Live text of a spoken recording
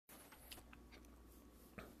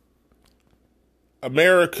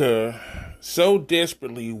America so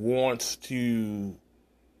desperately wants to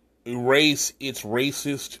erase its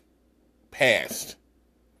racist past.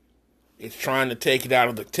 It's trying to take it out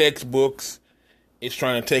of the textbooks. It's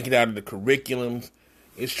trying to take it out of the curriculums.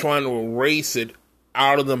 It's trying to erase it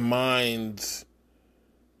out of the minds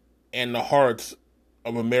and the hearts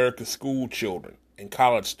of America's school children and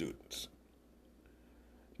college students.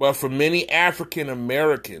 But for many African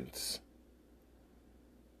Americans,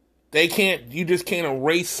 you just can't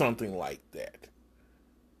erase something like that.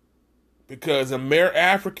 Because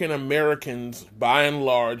African Americans, by and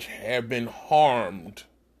large, have been harmed,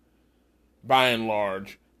 by and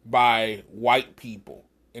large, by white people.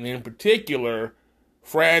 And in particular,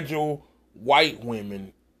 fragile white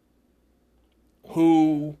women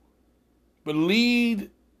who believed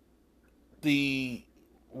the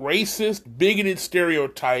racist, bigoted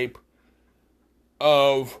stereotype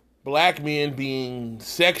of black men being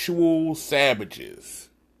sexual savages.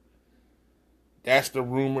 That's the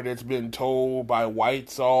rumor that's been told by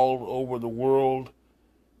whites all over the world,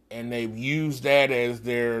 and they've used that as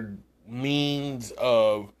their means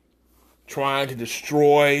of trying to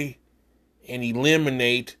destroy and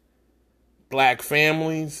eliminate black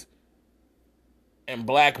families and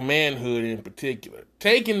black manhood in particular.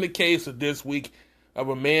 Taking the case of this week of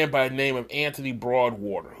a man by the name of Anthony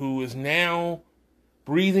Broadwater, who is now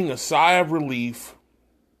breathing a sigh of relief,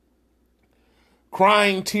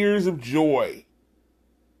 crying tears of joy,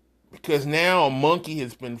 because now a monkey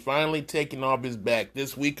has been finally taken off his back.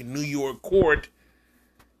 This week, a New York court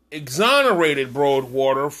exonerated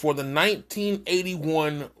Broadwater for the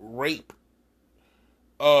 1981 rape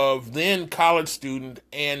of then college student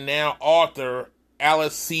and now author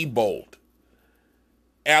Alice Sebold.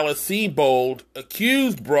 Alice Sebold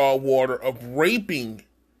accused Broadwater of raping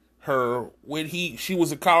her when she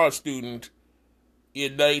was a college student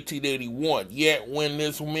in 1981. Yet when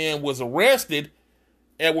this man was arrested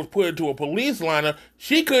and was put into a police lineup,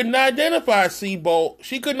 she couldn't identify Sebold.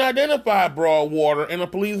 She couldn't identify Broadwater in a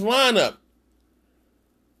police lineup.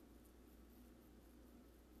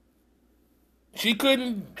 She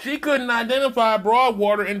couldn't identify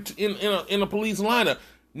Broadwater in a police lineup.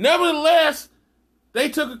 Nevertheless, they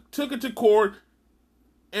took it to court,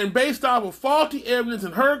 and based off of faulty evidence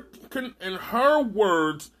in her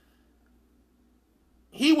words,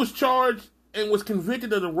 he was charged and was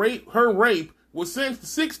convicted of her rape, was sentenced to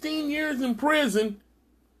 16 years in prison,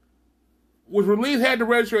 was released, had to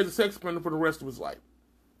register as a sex offender for the rest of his life.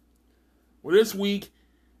 Well, this week,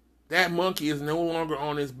 that monkey is no longer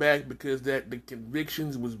on his back because the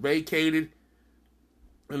convictions was vacated,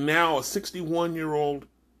 and now a 61-year-old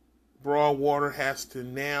Broadwater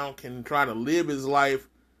can try to live his life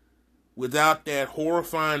without that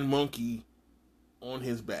horrifying monkey on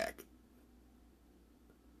his back.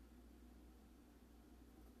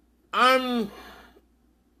 I'm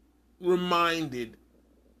reminded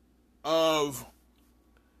of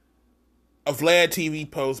a Vlad TV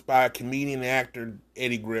post by a comedian and actor,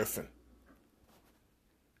 Eddie Griffin.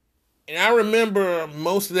 And I remember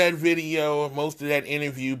most of that video, most of that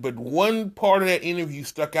interview, but one part of that interview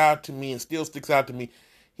stuck out to me and still sticks out to me.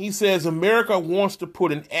 He says America wants to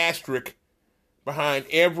put an asterisk behind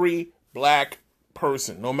every black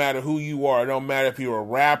person, no matter who you are. It don't matter if you're a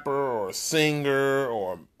rapper or a singer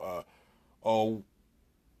or an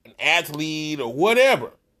athlete or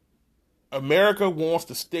whatever. America wants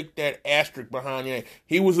to stick that asterisk behind your name.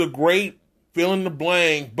 He was a great fill in the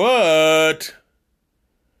blank, but...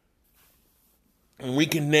 And we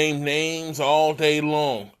can name names all day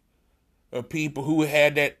long of people who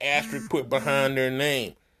had that asterisk put behind their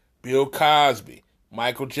name. Bill Cosby,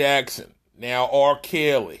 Michael Jackson, now R.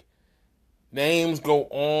 Kelly. Names go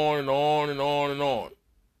on and on and on and on.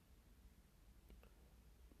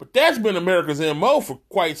 But that's been America's MO for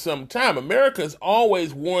quite some time. America's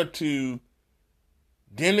always wanted to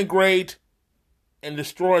denigrate and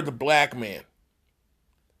destroy the black man.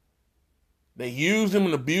 They used him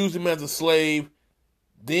and abused him as a slave.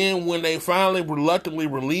 Then when they finally reluctantly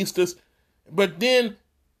released us, but then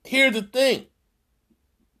here's the thing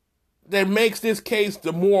that makes this case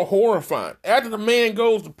the more horrifying. After the man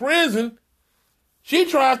goes to prison, she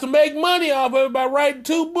tries to make money off of it by writing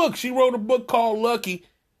 2 books. She wrote a book called Lucky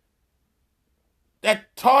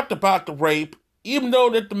that talked about the rape, even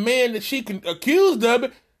though that the man that she accused of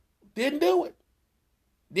it didn't do it.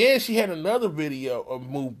 Then she had another video, a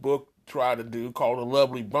book tried to do called The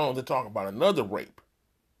Lovely Bones to talk about another rape.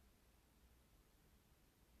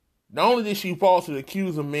 Not only did she falsely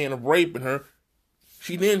accuse a man of raping her,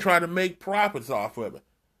 she then tried to make profits off of it.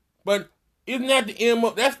 But isn't that the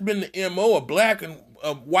MO? That's been the MO of black and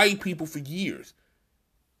white people for years.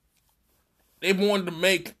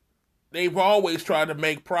 they've always tried to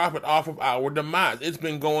make profit off of our demise. It's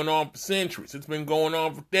been going on for centuries. It's been going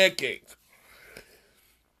on for decades.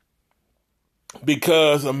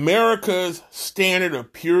 Because America's standard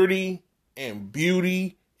of purity and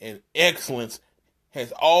beauty and excellence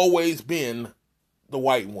has always been the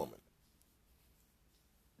white woman.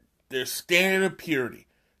 Their standard of purity,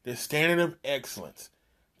 their standard of excellence,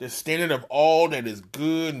 their standard of all that is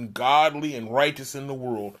good and godly and righteous in the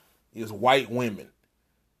world is white women.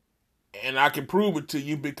 And I can prove it to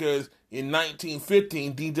you because in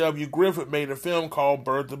 1915, D.W. Griffith made a film called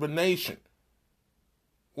Birth of a Nation,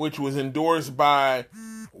 which was endorsed by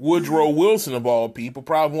Woodrow Wilson, of all people,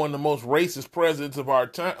 probably one of the most racist presidents of our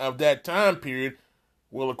time, of that time period.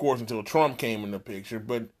 Well, of course, until Trump came in the picture.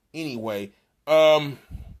 But anyway, the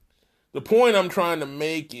point I'm trying to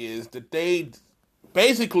make is that they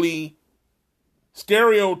basically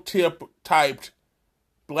stereotyped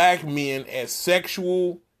black men as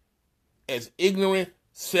ignorant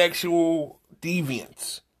sexual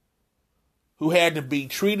deviants who had to be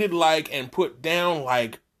treated like and put down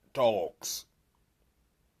like dogs.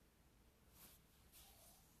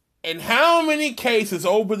 And how many cases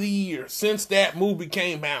over the years since that movie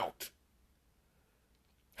came out,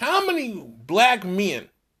 how many black men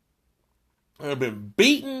have been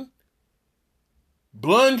beaten,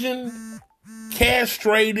 bludgeoned,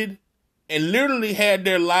 castrated, and literally had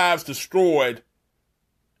their lives destroyed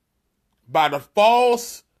by the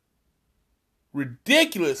false,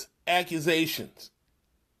 ridiculous accusations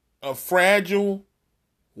of fragile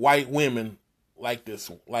white women like Miss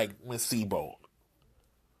Sebold.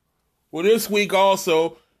 Well, this week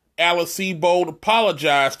also, Alice Sebold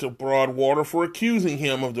apologized to Broadwater for accusing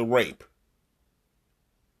him of the rape.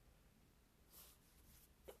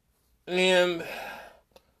 And,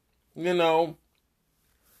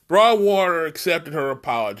 Broadwater accepted her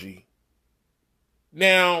apology.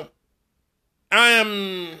 Now,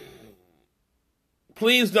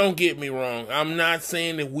 please don't get me wrong. I'm not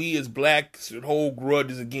saying that we as blacks should hold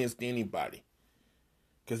grudges against anybody.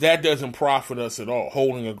 Because that doesn't profit us at all.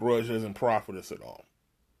 Holding a grudge doesn't profit us at all.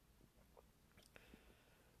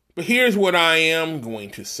 But here's what I am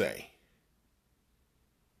going to say.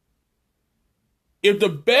 If the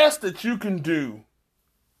best that you can do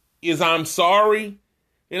is I'm sorry,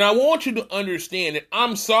 then I want you to understand that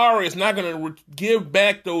I'm sorry is not going to give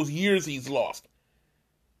back those years he's lost.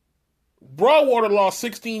 Broadwater lost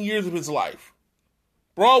 16 years of his life.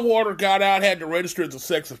 Broadwater got out, had to register as a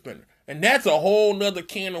sex offender. And that's a whole nother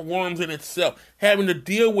can of worms in itself. Having to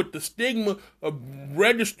deal with the stigma of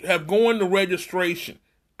going to registration.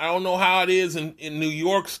 I don't know how it is in New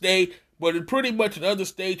York State, but pretty much in other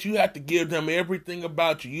states, you have to give them everything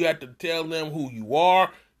about you. You have to tell them who you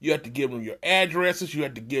are. You have to give them your addresses. You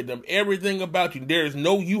have to give them everything about you.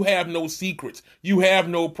 You have no secrets. You have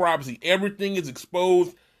no privacy. Everything is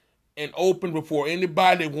exposed and open before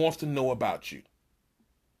anybody that wants to know about you.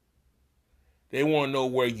 They want to know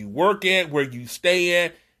where you work at, where you stay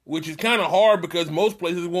at, which is kind of hard because most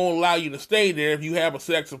places won't allow you to stay there if you have a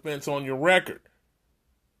sex offense on your record.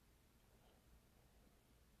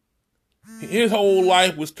 His whole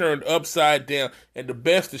life was turned upside down, and the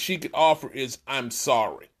best that she could offer is, I'm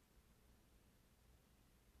sorry.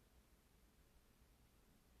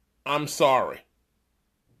 I'm sorry.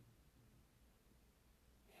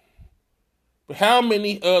 But how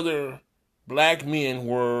many other black men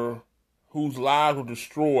whose lives were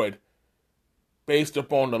destroyed based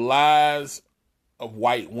upon the lies of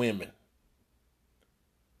white women?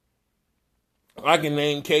 I can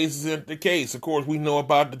name cases in the case. Of course, we know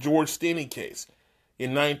about the George Stinney case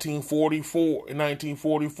in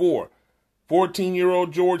 1944.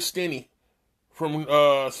 14-year-old George Stinney from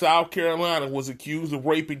South Carolina was accused of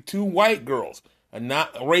raping two white girls,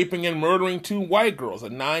 raping and murdering two white girls, a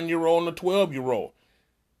 9-year-old and a 12-year-old.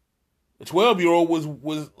 The 12-year-old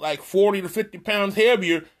was like 40 to 50 pounds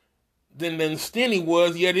heavier than Stinney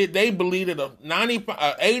was, yet they believed that a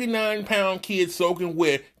 89-pound kid soaking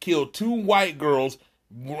wet killed two white girls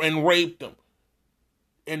and raped them.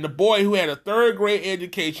 And the boy, who had a third-grade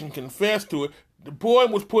education, confessed to it. The boy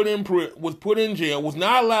was put in jail, was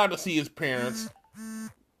not allowed to see his parents,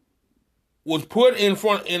 was put in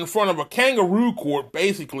front of a kangaroo court,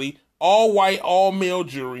 basically, all white, all male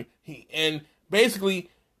jury, and basically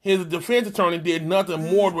his defense attorney did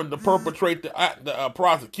nothing more than to perpetrate the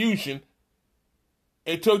prosecution.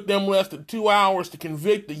 It took them less than 2 hours to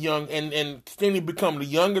convict the young, and Stinney become the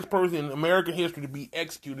youngest person in American history to be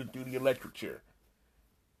executed through the electric chair.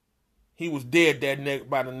 He was dead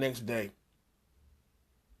by the next day.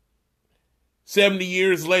 70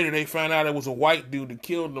 years later, they found out it was a white dude that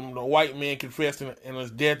killed them. The white man confessed in his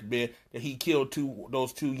deathbed that he killed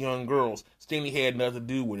those two young girls. Stingy had nothing to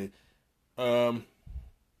do with it.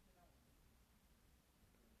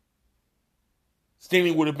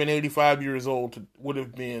 Stingy would have been 85 years old, would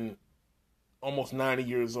have been almost 90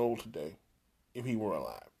 years old today if he were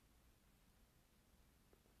alive.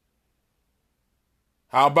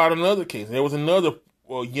 How about another case? There was another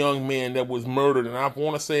young man that was murdered, and I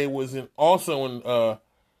want to say it was also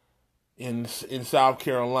in South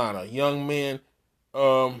Carolina. A young man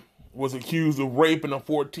was accused of raping a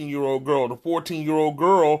 14-year-old girl. The 14-year-old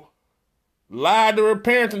girl lied to her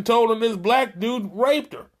parents and told them this black dude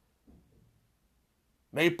raped her.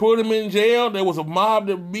 They put him in jail. There was a mob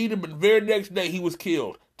that beat him, but the very next day he was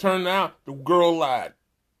killed. Turned out the girl lied.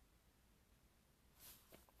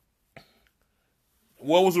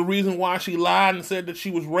 What was the reason why she lied and said that she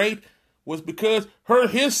was raped? Was because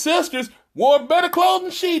his sisters wore better clothes than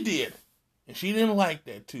she did. And she didn't like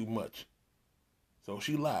that too much. So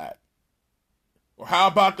she lied. Or how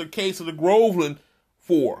about the case of the Groveland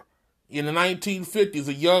Four? In the 1950s,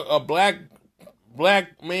 a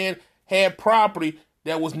black man had property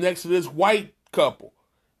that was next to this white couple.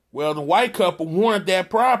 Well, the white couple wanted that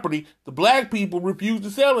property. The black people refused to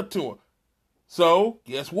sell it to him. So,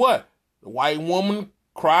 guess what? The white woman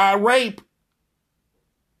cried rape.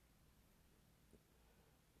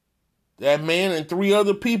 That man and 3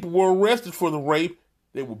 other people were arrested for the rape.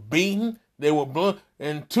 They were beaten, they were blunt,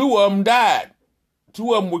 and 2 of them died.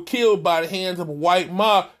 2 of them were killed by the hands of a white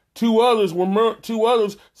mob. 2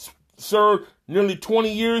 others served nearly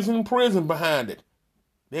 20 years in prison behind it.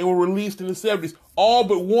 They were released in the 70s. All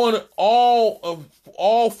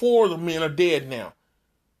 4 of the men are dead now.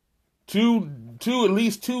 At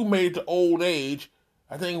least two made it to old age.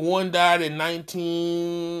 I think one died in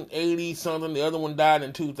 1980 something. The other one died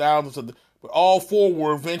in 2000 something. But all 4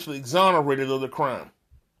 were eventually exonerated of the crime.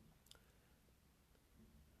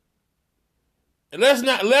 And let's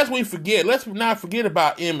not forget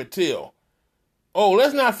about Emmett Till. Oh,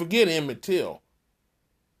 let's not forget Emmett Till.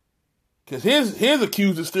 Because his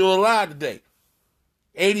accuser's still alive today.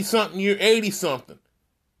 80-something.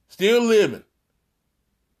 Still living.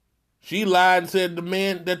 She lied and said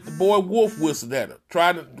that the boy wolf whistled at her,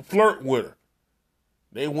 tried to flirt with her.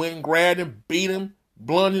 They went and grabbed him, beat him,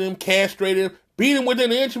 blunted him, castrated him, beat him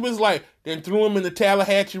within an inch of his life, then threw him in the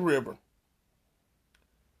Tallahatchie River.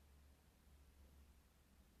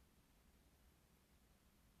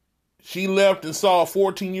 She left and saw a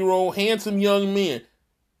 14-year-old handsome young man.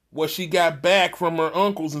 What she got back from her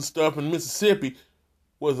uncles and stuff in Mississippi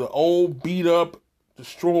was an old, beat up,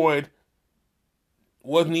 destroyed,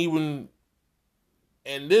 wasn't even,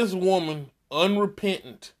 and this woman,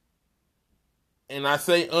 unrepentant, and I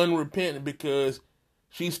say unrepentant because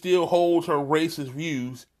she still holds her racist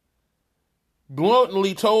views,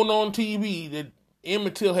 bluntly told on TV that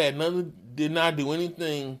Emmett Till did not do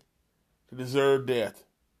anything to deserve death.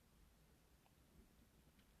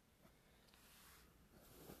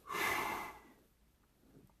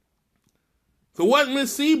 So what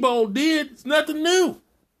Miss Sebo did is nothing new.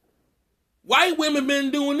 White women been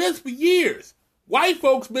doing this for years. White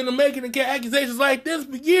folks been making accusations like this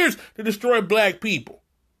for years to destroy black people.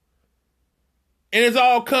 And it's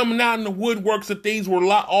all coming out in the woodworks that these were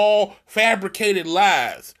all fabricated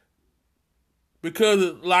lies. Because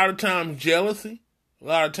a lot of times jealousy, a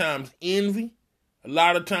lot of times envy, a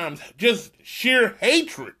lot of times just sheer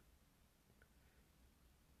hatred.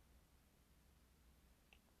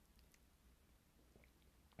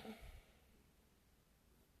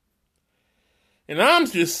 And I'm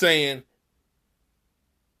just saying,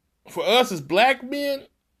 for us as black men,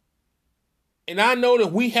 and I know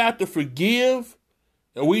that we have to forgive,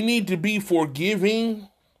 and we need to be forgiving.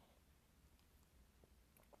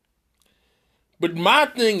 But my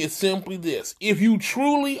thing is simply this. If you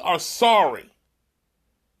truly are sorry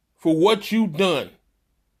for what you've done,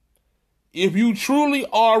 if you truly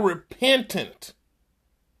are repentant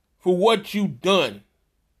for what you've done,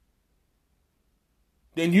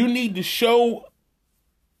 then you need to show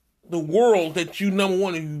the world that number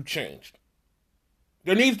one, you changed.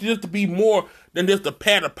 There needs to just to be more than just a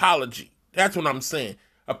pat apology. That's what I'm saying.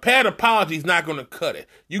 A pat apology is not going to cut it.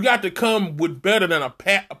 You got to come with better than a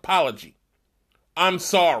pat apology. I'm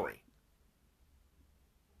sorry.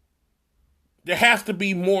 There has to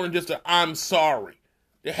be more than just a I'm sorry.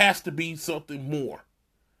 There has to be something more.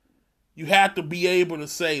 You have to be able to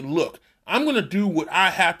say, look, I'm going to do what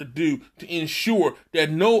I have to do to ensure that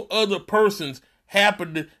no other person's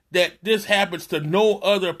that this happens to no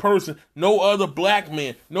other person, no other black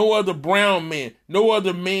man, no other brown man, no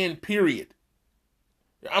other man, period.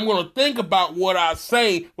 I'm going to think about what I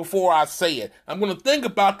say before I say it. I'm going to think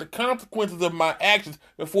about the consequences of my actions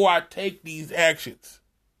before I take these actions.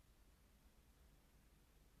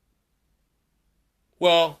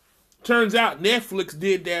 Well, turns out Netflix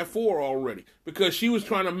did that for her already because she was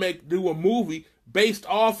trying to do a movie based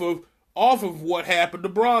off of what happened to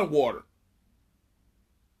Broadwater.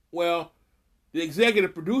 Well, the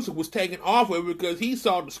executive producer was taken off of it because he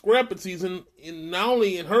saw discrepancies in not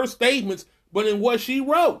only in her statements but in what she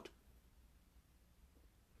wrote.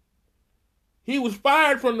 He was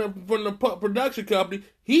fired from the production company.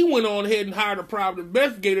 He went on ahead and hired a private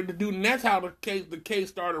investigator to do, and that's how the case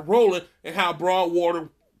started rolling, and how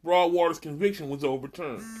Broadwater's conviction was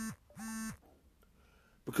overturned.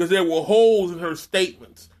 Because there were holes in her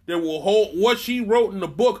statements. There were what she wrote in the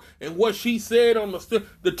book and what she said on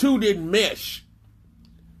the two didn't mesh.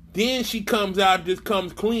 Then she comes out, just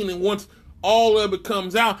comes clean, and once all of it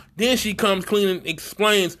comes out, then she comes clean and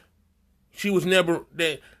explains she was never,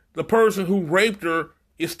 that the person who raped her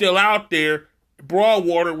is still out there.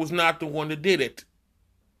 Broadwater was not the one that did it.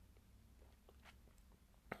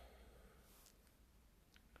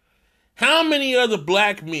 How many other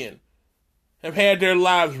black men have had their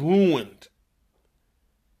lives ruined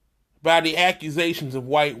by the accusations of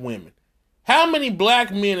white women? How many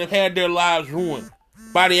black men have had their lives ruined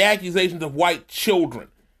by the accusations of white children?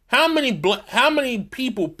 How many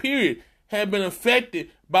people, period, have been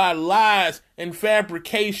affected by lies and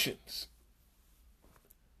fabrications?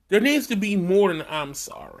 There needs to be more than I'm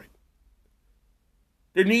sorry.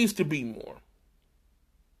 There needs to be more.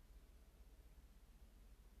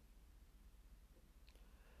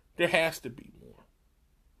 There has to be more.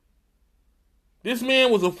 This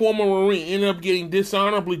man was a former Marine, ended up getting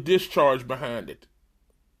dishonorably discharged behind it.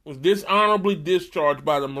 Was dishonorably discharged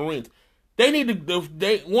by the Marines. They need to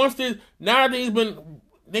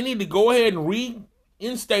they need to go ahead and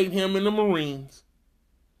reinstate him in the Marines.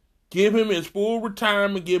 Give him his full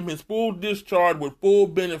retirement, give him his full discharge with full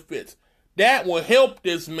benefits. That will help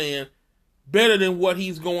this man better than what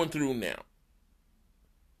he's going through now.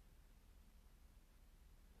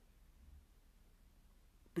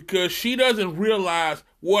 Because she doesn't realize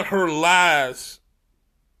what her lies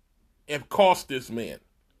have cost this man.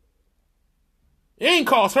 It ain't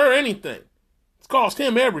cost her anything. It's cost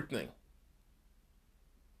him everything.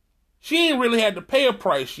 She ain't really had to pay a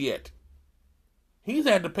price yet. He's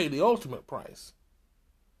had to pay the ultimate price.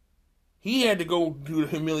 He had to go do the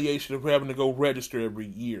humiliation of having to go register every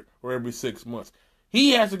year or every 6 months.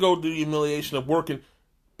 He has to go do the humiliation of working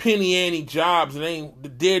penny ante jobs and ain't the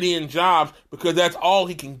dead end jobs because that's all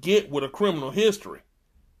he can get with a criminal history.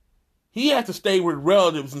 He has to stay with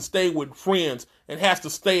relatives and stay with friends and has to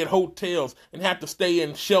stay at hotels and have to stay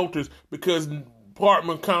in shelters because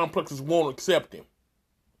apartment complexes won't accept him.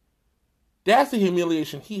 That's the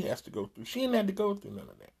humiliation he has to go through. She didn't have to go through none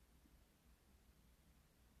of that.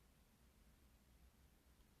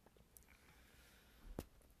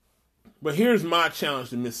 But here's my challenge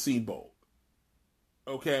to Miss Seabold.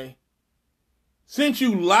 Okay? Since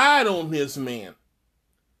you lied on this man,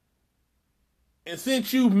 and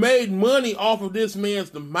since you've made money off of this man's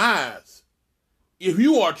demise, if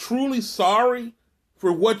you are truly sorry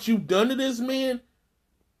for what you've done to this man,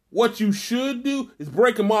 what you should do is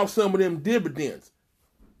break him off some of them dividends.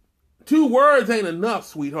 2 words ain't enough,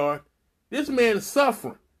 sweetheart. This man is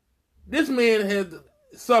suffering. This man is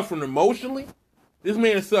suffering emotionally. This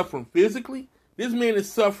man is suffering physically. This man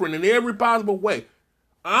is suffering in every possible way.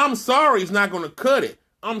 I'm sorry is not going to cut it.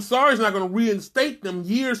 I'm sorry it's not going to reinstate them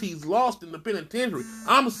years he's lost in the penitentiary.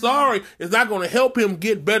 I'm sorry it's not going to help him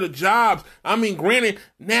get better jobs. I mean, granted,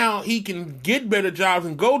 now he can get better jobs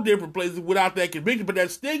and go different places without that conviction, but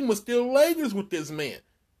that stigma still lingers with this man.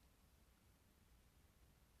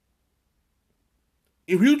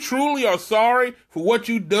 If you truly are sorry for what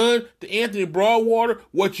you've done to Anthony Broadwater,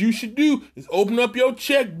 what you should do is open up your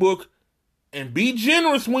checkbook and be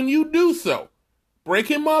generous when you do so.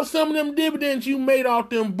 Break him off some of them dividends you made off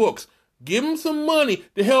them books. Give him some money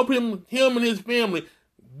to help him and his family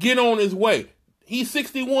get on his way. He's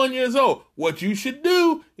 61 years old. What you should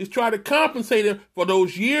do is try to compensate him for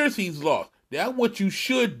those years he's lost. That's what you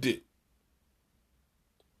should do.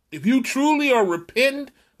 If you truly are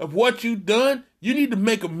repentant of what you've done, you need to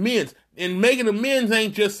make amends. And making amends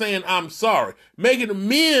ain't just saying, I'm sorry. Making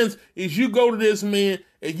amends is you go to this man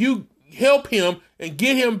and you help him and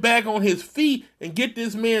get him back on his feet and get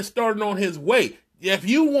this man started on his way. If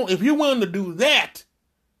you're willing to do that,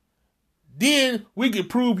 then we can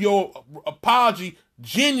prove your apology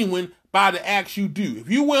genuine by the acts you do. If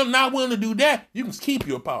you're not willing to do that, you can keep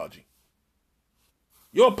your apology.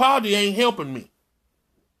 Your apology ain't helping me.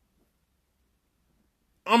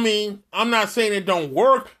 I mean, I'm not saying it don't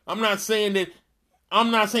work. I'm not saying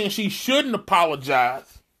she shouldn't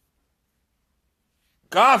apologize.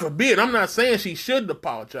 God forbid, I'm not saying she shouldn't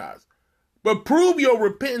apologize. But prove your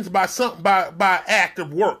repentance by act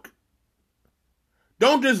of work.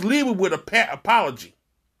 Don't just leave it with a apology.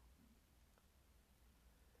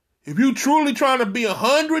 If you truly trying to be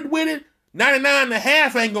 100 with it, 99 and a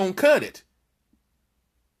half ain't gonna cut it.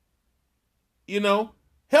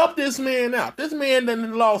 Help this man out. This man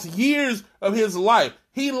done lost years of his life.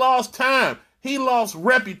 He lost time. He lost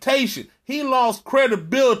reputation. He lost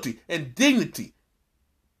credibility and dignity.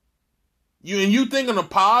 You think an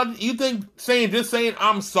apology? You think just saying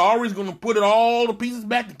I'm sorry is gonna put all the pieces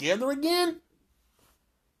back together again?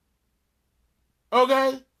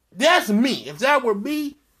 Okay, that's me. If that were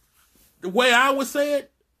me, the way I would say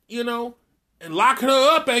it, and locking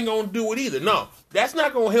her up ain't gonna do it either. No, that's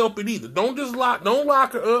not gonna help it either. Don't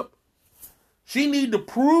lock her up. She need to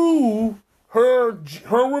prove her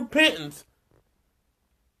repentance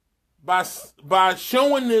by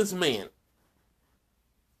showing this man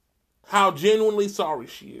how genuinely sorry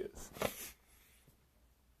she is.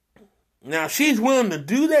 Now, she's willing to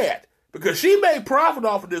do that because she made profit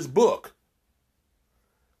off of this book,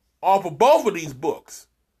 off of both of these books.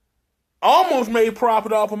 Almost made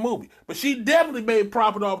profit off a movie, but she definitely made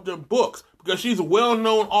profit off the books because she's a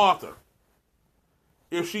well-known author.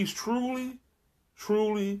 If she's truly,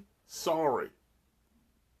 truly sorry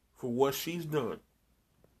for what she's done,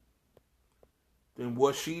 then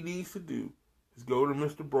what she needs to do is go to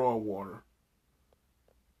Mr. Broadwater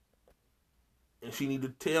and she need to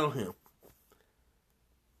tell him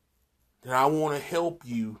that I want to help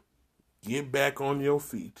you get back on your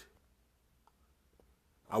feet.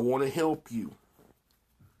 I want to help you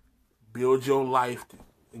build your life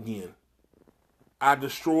again. I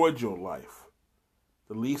destroyed your life.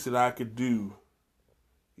 The least that I could do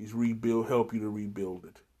is help you to rebuild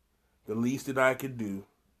it. The least that I could do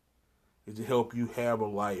is to help you have a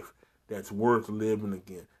life that's worth living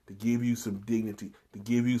again, to give you some dignity, to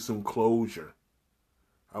give you some closure.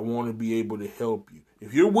 I want to be able to help you.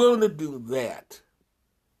 If you're willing to do that,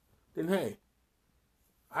 then hey,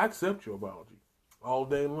 I accept your apology all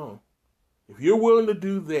day long. If you're willing to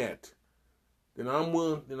do that, then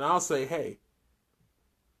I'll say, hey,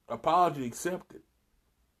 apology accepted.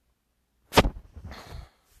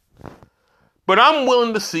 But I'm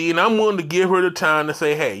willing to see, and I'm willing to give her the time to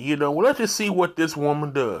say, hey, let's just see what this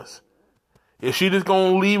woman does. Is she just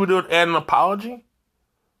going to leave it at an apology?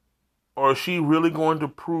 Or is she really going to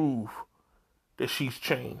prove that she's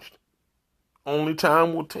changed? Only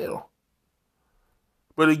time will tell.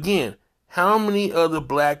 But again, how many other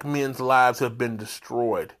black men's lives have been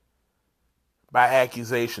destroyed by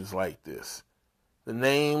accusations like this? The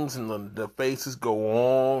names and the faces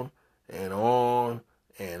go on and on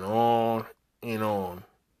and on and on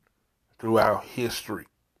throughout history.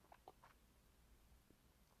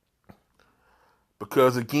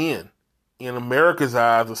 Because again, in America's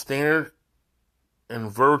eyes, the standard and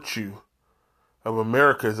virtue of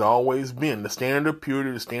America has always been the standard of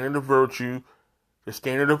purity, the standard of virtue, the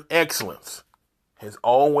standard of excellence has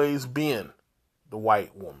always been the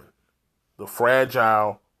white woman, the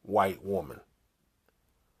fragile white woman.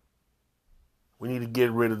 We need to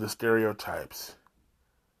get rid of the stereotypes.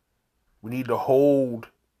 We need to hold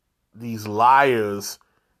these liars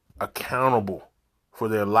accountable for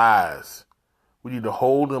their lies. We need to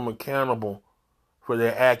hold them accountable for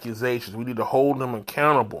their accusations. We need to hold them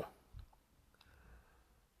accountable.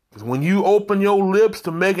 Because when you open your lips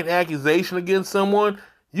to make an accusation against someone,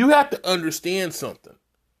 you have to understand something.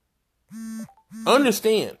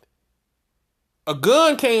 Understand. A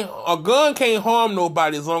gun can't harm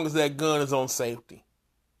nobody as long as that gun is on safety.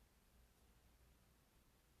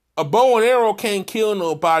 A bow and arrow can't kill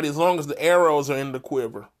nobody as long as the arrows are in the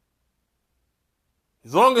quiver.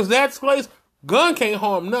 As long as that's placed, gun can't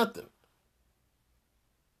harm nothing.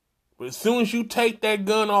 But as soon as you take that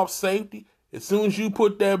gun off safety, as soon as you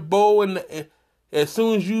put that bow as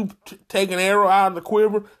soon as you take an arrow out of the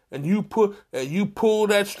quiver and you pull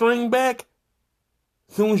that string back,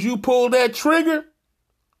 as soon as you pull that trigger,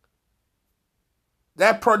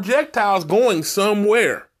 that projectile's going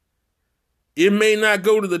somewhere. It may not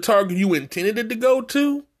go to the target you intended it to go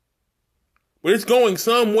to, but it's going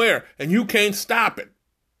somewhere and you can't stop it.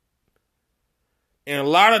 And a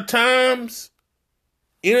lot of times,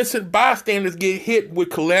 innocent bystanders get hit with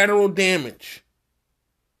collateral damage.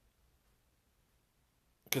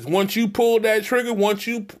 Because once you pull that trigger, once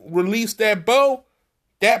you release that bow,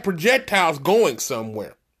 that projectile's going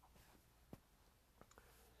somewhere.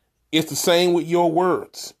 It's the same with your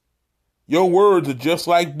words. Your words are just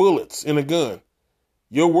like bullets in a gun.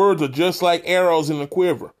 Your words are just like arrows in a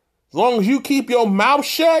quiver. As long as you keep your mouth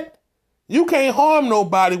shut, you can't harm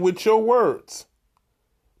nobody with your words.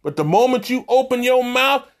 But the moment you open your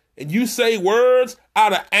mouth and you say words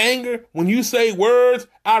out of anger, when you say words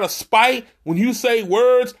out of spite, when you say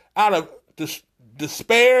words out of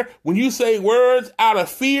despair, when you say words out of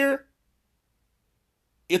fear,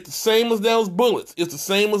 it's the same as those bullets. It's the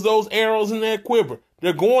same as those arrows in that quiver.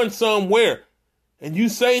 They're going somewhere. And you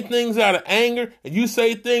say things out of anger, and you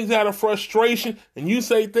say things out of frustration, and you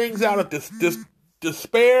say things out of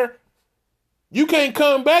despair, you can't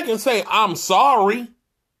come back and say, I'm sorry.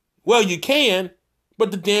 Well, you can,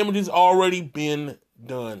 but the damage has already been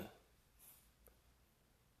done.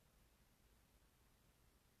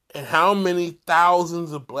 And how many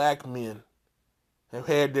thousands of black men have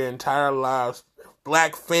had their entire lives,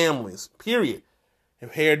 black families, period,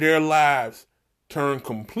 have had their lives turned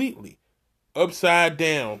completely upside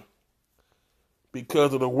down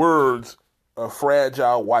because of the words of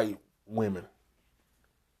fragile white women.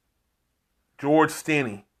 George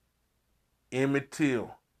Stinney, Emmett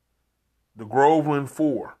Till, the Groveland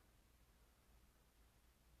Four,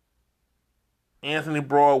 Anthony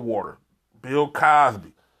Broadwater, Bill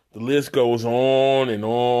Cosby. The list goes on and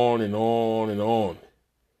on and on and on.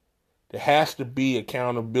 There has to be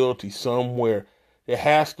accountability somewhere. There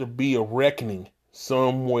has to be a reckoning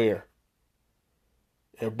somewhere.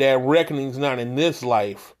 If that reckoning's not in this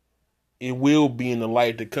life, it will be in the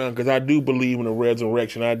life to come. Because I do believe in the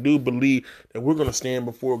resurrection. I do believe that we're going to stand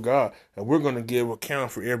before God and we're going to give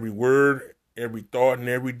account for every word, every thought, and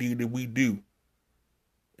every deed that we do.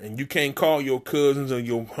 And you can't call your cousins or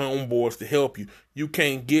your homeboys to help you. You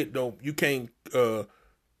can't get no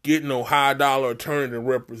high dollar attorney to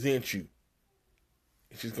represent you.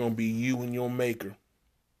 It's just going to be you and your maker.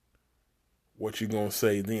 What you going to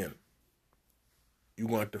say then? You're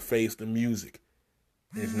going to have to face the music.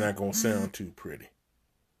 It's not going to sound too pretty.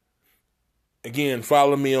 Again,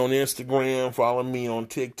 follow me on Instagram. Follow me on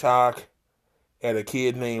TikTok at a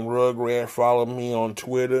kid named Rugrat. Follow me on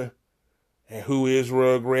Twitter at Who Is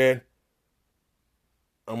Rugrat.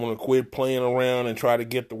 I'm going to quit playing around and try to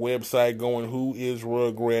get the website going,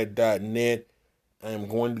 whoisrugrat.net. I am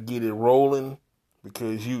going to get it rolling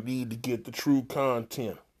because you need to get the true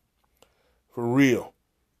content. For real.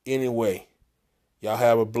 Anyway, y'all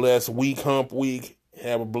have a blessed hump week.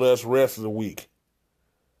 Have a blessed rest of the week.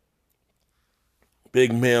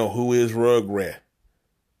 Big Mel, Who Is Rugrat?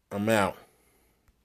 I'm out.